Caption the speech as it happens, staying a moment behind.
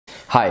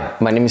Hi,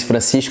 my name is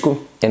Francisco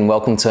and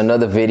welcome to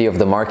another video of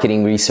the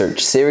marketing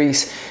research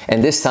series,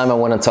 and this time I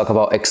want to talk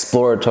about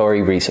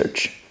exploratory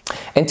research.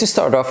 And to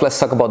start off, let's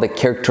talk about the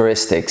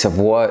characteristics of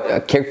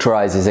what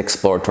characterizes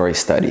exploratory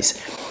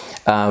studies.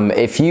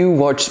 If you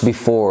watched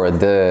before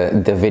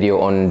the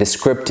video on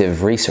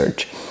descriptive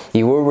research,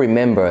 you will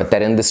remember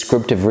that in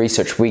descriptive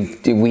research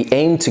we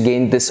aim to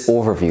gain this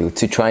overview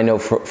to try and know,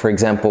 for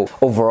example,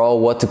 overall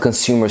what do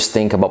consumers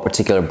think about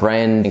particular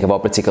brand, think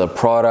about particular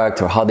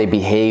product, or how they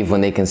behave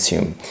when they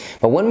consume.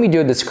 But when we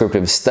do a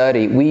descriptive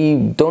study, we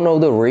don't know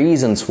the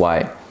reasons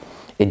why.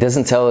 It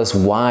doesn't tell us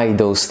why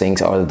those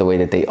things are the way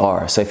that they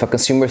are. So if a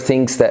consumer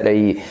thinks that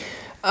a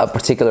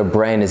particular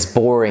brand is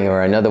boring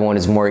or another one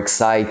is more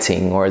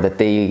exciting, or that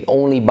they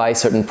only buy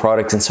certain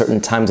products in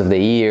certain times of the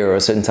year or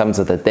certain times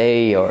of the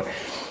day, or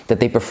that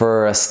they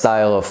prefer a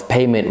style of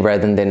payment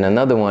rather than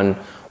another one,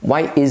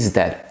 why is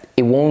that?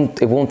 It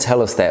won't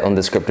tell us that on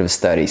descriptive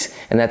studies,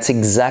 and that's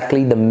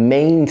exactly the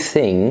main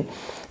thing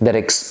that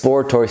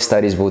exploratory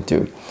studies will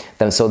do.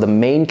 So the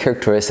main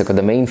characteristic or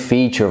the main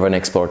feature of an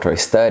exploratory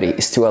study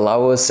is to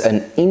allow us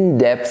an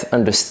in-depth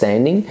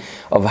understanding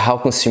of how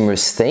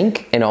consumers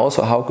think and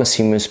also how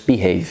consumers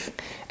behave.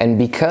 And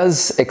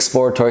because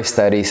exploratory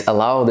studies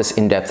allow this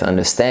in-depth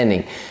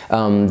understanding,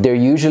 they're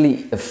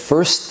usually the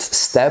first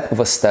step of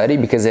a study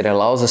because it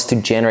allows us to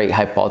generate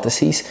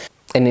hypotheses.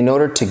 And in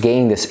order to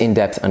gain this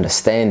in-depth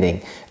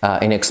understanding,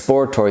 in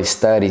exploratory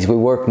studies, we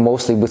work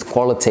mostly with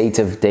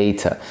qualitative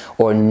data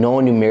or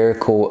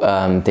non-numerical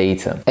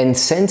data. And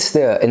since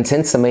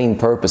the main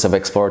purpose of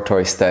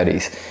exploratory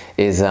studies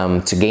is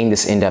to gain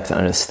this in-depth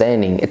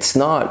understanding, it's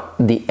not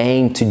the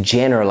aim to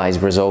generalize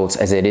results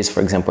as it is,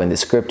 for example, in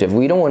descriptive.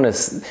 We don't want to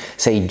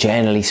say,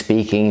 generally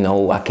speaking,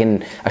 no, I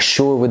can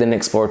assure with an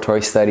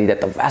exploratory study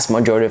that the vast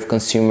majority of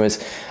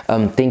consumers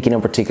think in a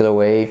particular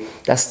way.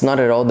 That's not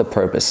at all the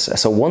purpose.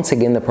 So once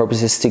again, the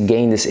purpose is to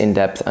gain this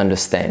in-depth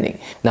understanding.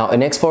 Now,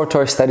 in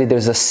exploratory study,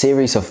 there's a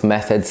series of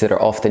methods that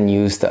are often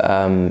used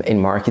in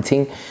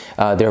marketing.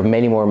 There are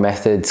many more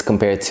methods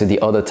compared to the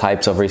other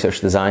types of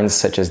research designs,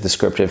 such as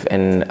descriptive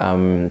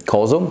and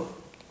causal.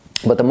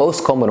 But the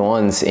most common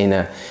ones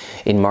in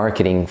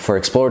marketing for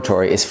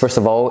exploratory is, first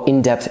of all,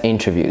 in-depth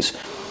interviews.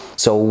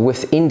 So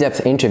with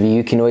in-depth interview,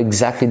 you can know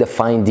exactly the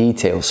fine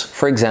details.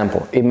 For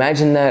example,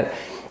 imagine that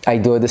I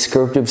do a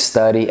descriptive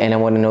study and I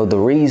want to know the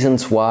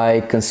reasons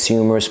why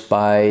consumers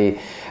buy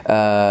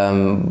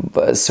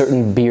a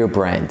certain beer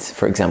brand,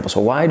 for example. So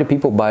why do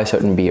people buy a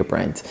certain beer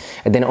brand?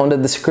 And then on the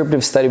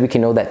descriptive study, we can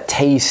know that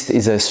taste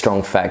is a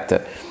strong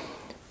factor.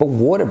 But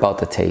what about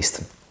the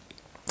taste?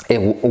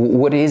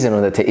 What is it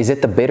on the taste? Is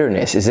it the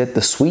bitterness? Is it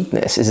the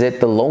sweetness? Is it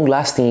the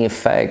long-lasting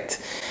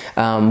effect?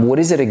 What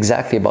is it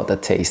exactly about the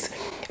taste?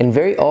 And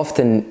very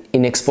often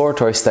in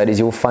exploratory studies,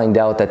 you will find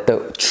out that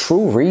the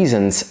true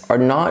reasons are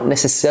not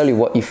necessarily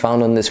what you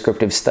found on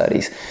descriptive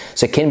studies.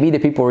 So it can be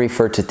that people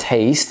refer to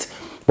taste,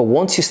 but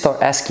once you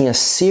start asking a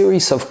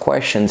series of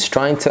questions,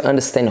 trying to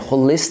understand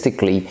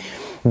holistically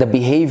the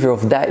behavior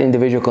of that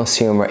individual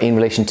consumer in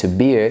relation to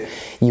beer,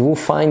 you will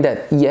find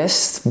that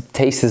yes,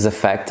 taste is a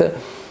factor,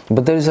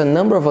 but there's a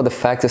number of other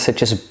factors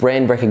such as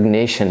brand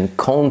recognition,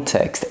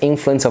 context,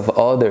 influence of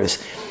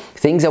others,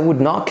 things that would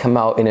not come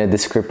out in a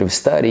descriptive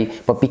study,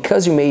 but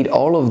because you made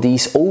all of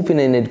these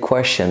open-ended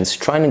questions,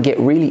 trying to get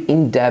really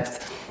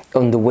in-depth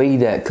on the way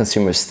that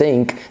consumers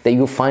think, that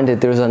you'll find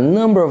that there's a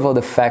number of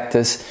other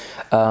factors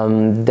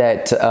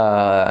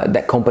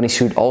that companies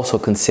should also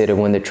consider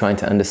when they're trying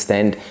to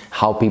understand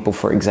how people,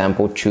 for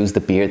example, choose the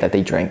beer that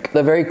they drink.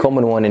 The very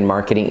common one in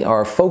marketing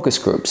are focus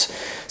groups.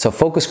 So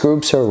focus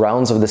groups are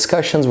rounds of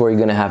discussions where you're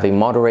going to have a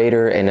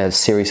moderator and a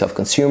series of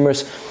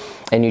consumers,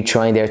 and you're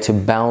trying there to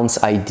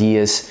bounce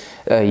ideas.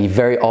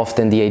 Very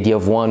often the idea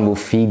of one will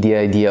feed the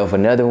idea of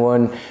another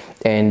one,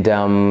 and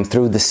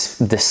through this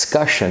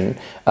discussion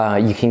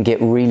you can get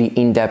really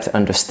in-depth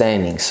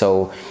understanding.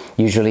 So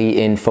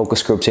usually in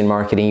focus groups in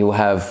marketing, you will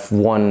have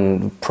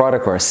one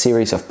product or a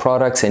series of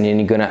products, and then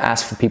you're going to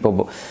ask for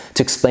people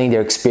to explain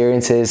their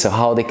experiences, or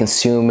how they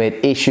consume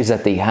it, issues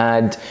that they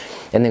had,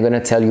 and they're going to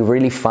tell you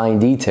really fine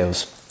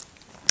details.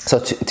 So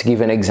to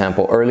give an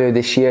example, earlier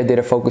this year I did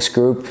a focus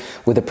group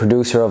with a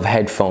producer of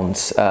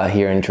headphones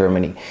here in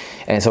Germany.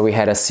 And so we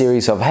had a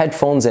series of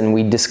headphones and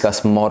we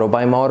discussed model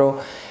by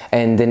model.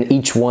 And then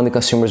each one, the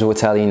consumers would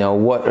tell,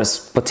 what are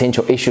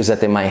potential issues that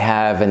they might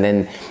have. And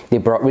then they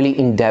brought really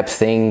in-depth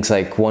things,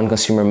 like one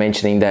consumer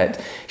mentioning that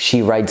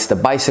she rides the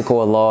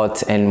bicycle a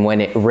lot, and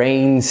when it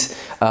rains,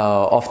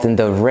 often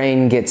the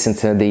rain gets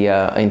into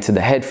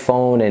the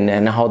headphone,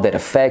 and how that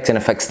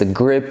affects the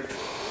grip.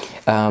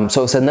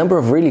 So it's a number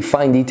of really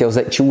fine details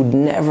that you would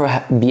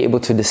never be able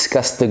to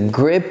discuss. The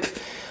grip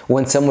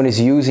when someone is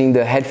using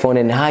the headphone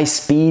in high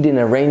speed in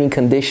a raining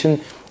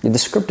condition, the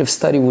descriptive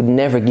study would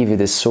never give you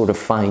this sort of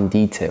fine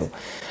detail.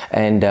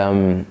 And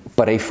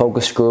but a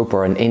focus group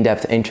or an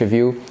in-depth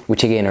interview,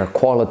 which again are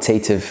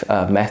qualitative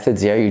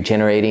methods, you're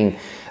generating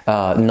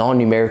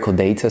non-numerical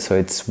data, so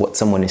it's what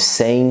someone is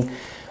saying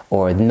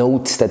or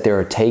notes that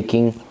they're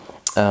taking.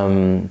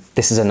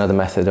 This is another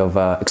method of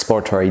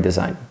exploratory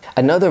design.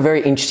 Another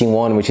very interesting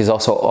one, which is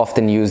also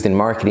often used in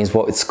marketing, is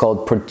what it's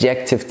called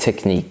projective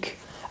technique.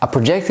 A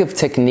projective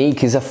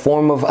technique is a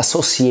form of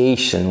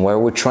association where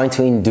we're trying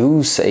to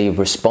induce a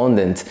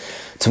respondent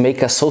to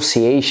make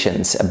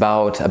associations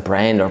about a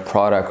brand or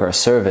product or a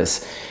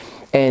service.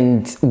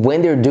 And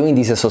when they're doing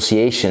these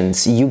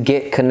associations, you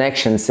get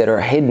connections that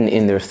are hidden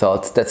in their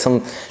thoughts that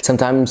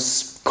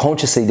sometimes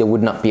consciously they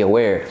would not be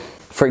aware.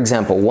 For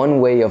example, one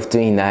way of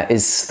doing that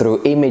is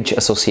through image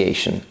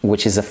association,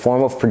 which is a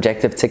form of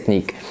projective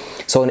technique.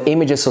 So in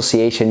image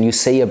association, you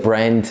say a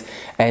brand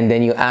and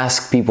then you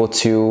ask people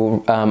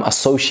to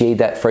associate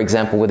that, for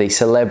example, with a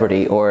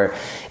celebrity, or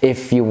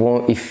if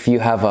you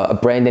have a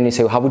brand and you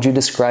say, how would you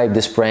describe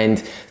this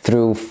brand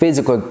through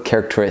physical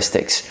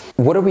characteristics?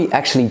 What are we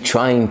actually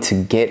trying to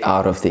get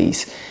out of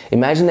these?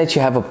 Imagine that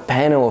you have a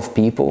panel of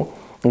people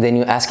and then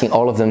you're asking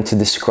all of them to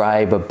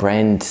describe a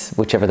brand,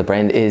 whichever the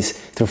brand is,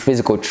 through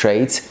physical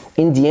traits.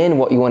 In the end,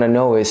 what you want to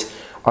know is,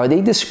 are they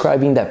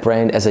describing that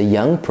brand as a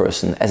young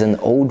person, as an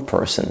old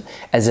person,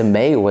 as a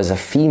male, as a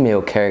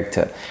female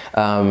character,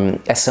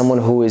 as someone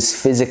who is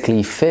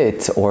physically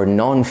fit or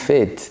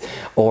non-fit,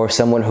 or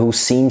someone who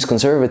seems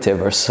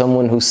conservative, or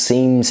someone who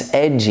seems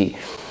edgy?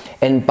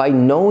 And by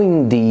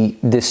knowing the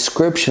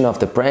description of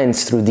the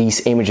brands through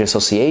these image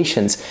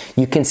associations,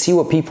 you can see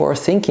what people are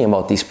thinking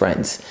about these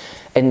brands.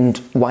 And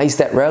why is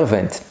that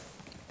relevant?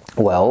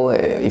 Well,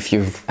 if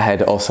you've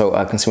had also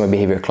consumer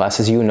behavior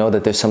classes, you know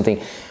that there's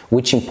something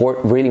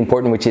really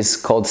important, which is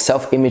called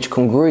self-image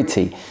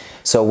congruity.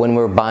 So when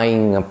we're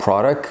buying a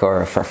product,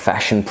 or a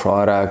fashion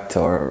product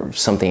or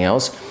something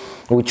else,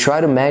 we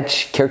try to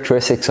match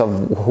characteristics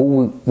of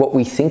what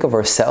we think of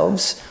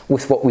ourselves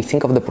with what we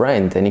think of the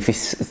brand. And if you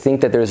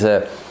think that there's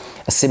a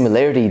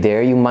similarity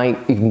there, you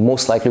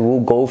most likely will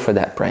go for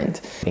that brand.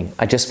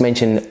 I just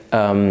mentioned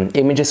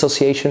image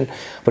association,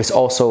 but it's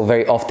also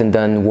very often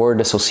done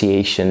word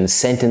association,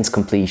 sentence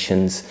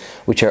completions,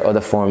 which are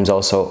other forms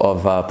also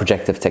of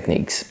projective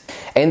techniques.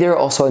 And there are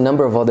also a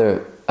number of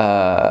other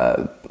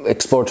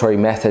exploratory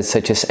methods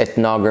such as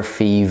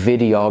ethnography,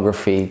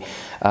 videography,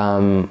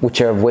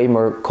 which are way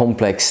more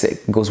complex.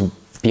 It goes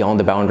beyond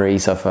the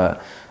boundaries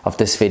of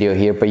this video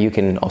here, but you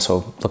can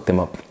also look them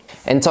up.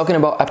 And talking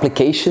about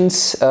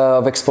applications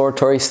of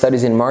exploratory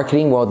studies in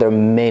marketing, well, there are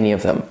many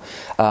of them.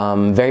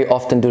 Very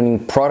often during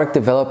product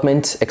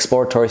development,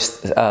 exploratory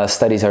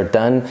studies are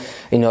done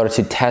in order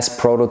to test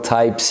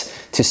prototypes,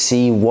 to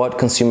see what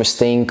consumers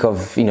think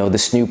of,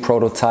 this new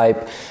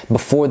prototype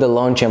before the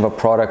launch of a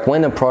product,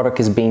 when a product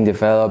is being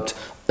developed.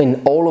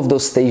 In all of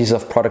those stages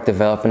of product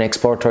development,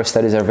 exploratory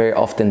studies are very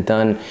often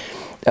done.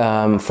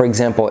 For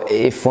example,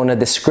 if on a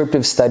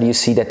descriptive study you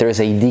see that there is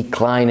a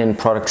decline in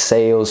product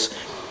sales,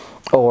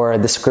 or a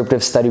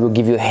descriptive study will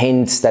give you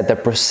hints that the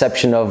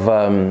perception of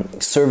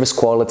service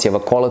quality, of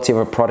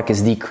a product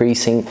is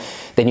decreasing,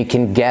 then you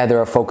can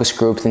gather a focus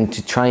group and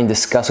to try and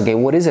discuss, okay,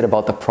 what is it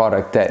about the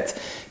product that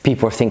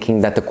people are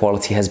thinking that the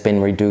quality has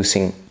been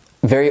reducing?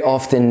 Very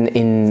often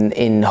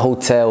in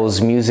hotels,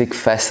 music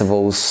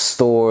festivals,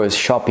 stores,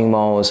 shopping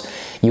malls,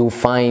 you'll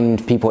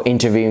find people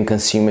interviewing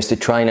consumers to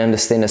try and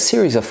understand a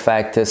series of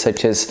factors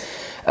such as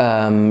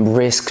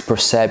risk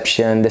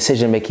perception,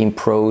 decision-making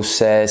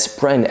process,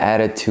 brand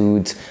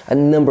attitude, a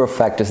number of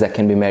factors that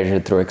can be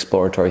measured through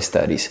exploratory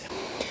studies.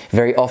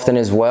 Very often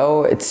as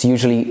well, it's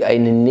usually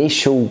an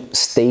initial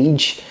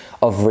stage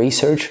of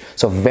research.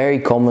 So very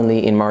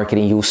commonly in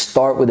marketing, you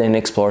start with an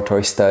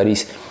exploratory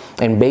studies,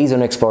 and based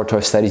on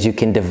exploratory studies, you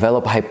can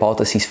develop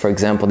hypotheses, for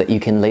example, that you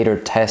can later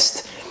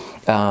test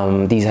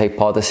these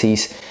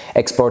hypotheses.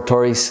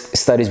 Exploratory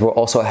studies will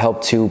also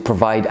help to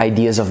provide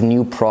ideas of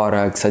new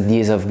products,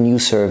 ideas of new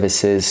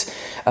services,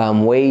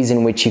 ways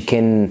in which you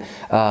can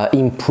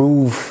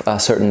improve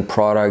certain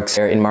products.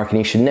 In marketing,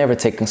 you should never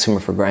take consumer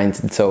for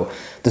granted. So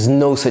there's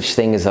no such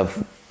thing as a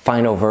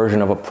final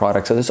version of a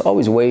product. So there's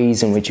always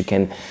ways in which you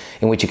can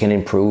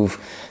improve.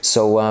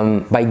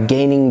 So by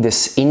gaining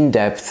this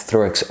in-depth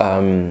through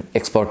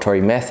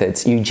exploratory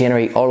methods, you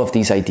generate all of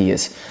these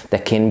ideas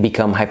that can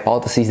become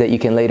hypotheses that you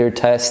can later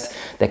test,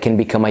 that can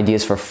become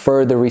ideas for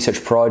further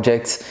research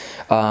projects,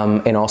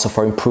 and also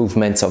for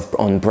improvements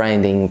on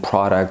branding,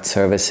 product,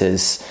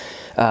 services,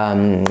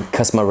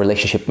 customer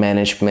relationship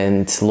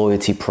management,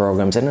 loyalty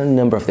programs, and a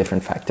number of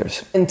different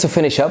factors. And to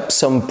finish up,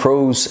 some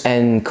pros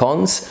and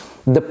cons.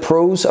 The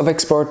pros of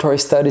exploratory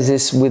studies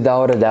is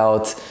without a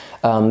doubt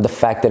the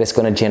fact that it's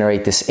going to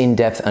generate this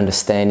in-depth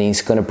understanding.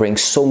 It's going to bring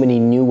so many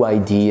new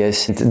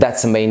ideas.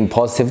 That's the main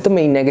positive. The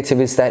main negative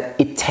is that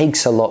it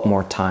takes a lot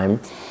more time.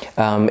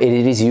 It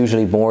is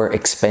usually more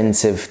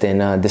expensive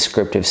than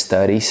descriptive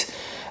studies.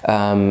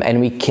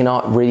 And we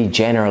cannot really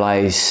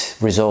generalize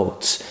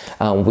results.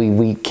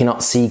 We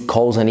cannot see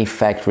cause and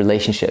effect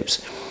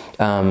relationships.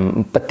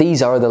 But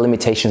these are the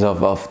limitations of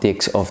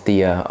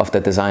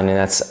the design, and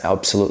that's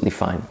absolutely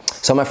fine.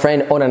 So my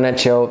friend, on a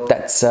nutshell,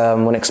 that's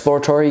an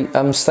exploratory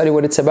study,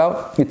 what it's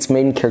about, its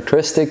main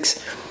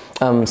characteristics,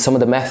 some of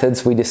the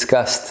methods we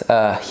discussed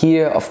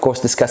here. Of course,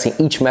 discussing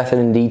each method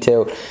in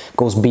detail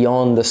goes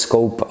beyond the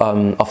scope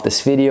of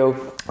this video.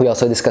 We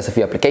also discuss a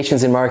few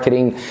applications in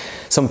marketing,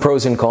 some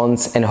pros and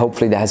cons, and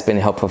hopefully that has been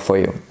helpful for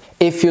you.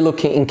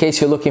 In case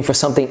you're looking for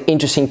something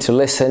interesting to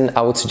listen,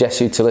 I would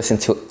suggest you to listen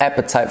to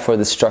Appetite for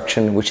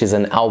Destruction, which is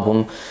an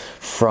album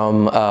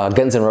from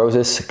Guns N'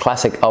 Roses,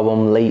 classic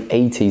album, late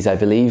 80s, I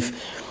believe.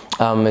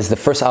 It's the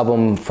first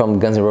album from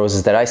Guns N'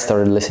 Roses that I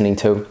started listening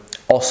to.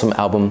 Awesome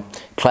album,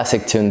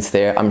 classic tunes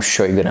there. I'm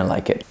sure you're gonna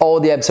like it. All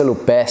the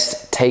absolute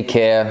best. Take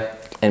care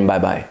and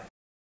bye-bye.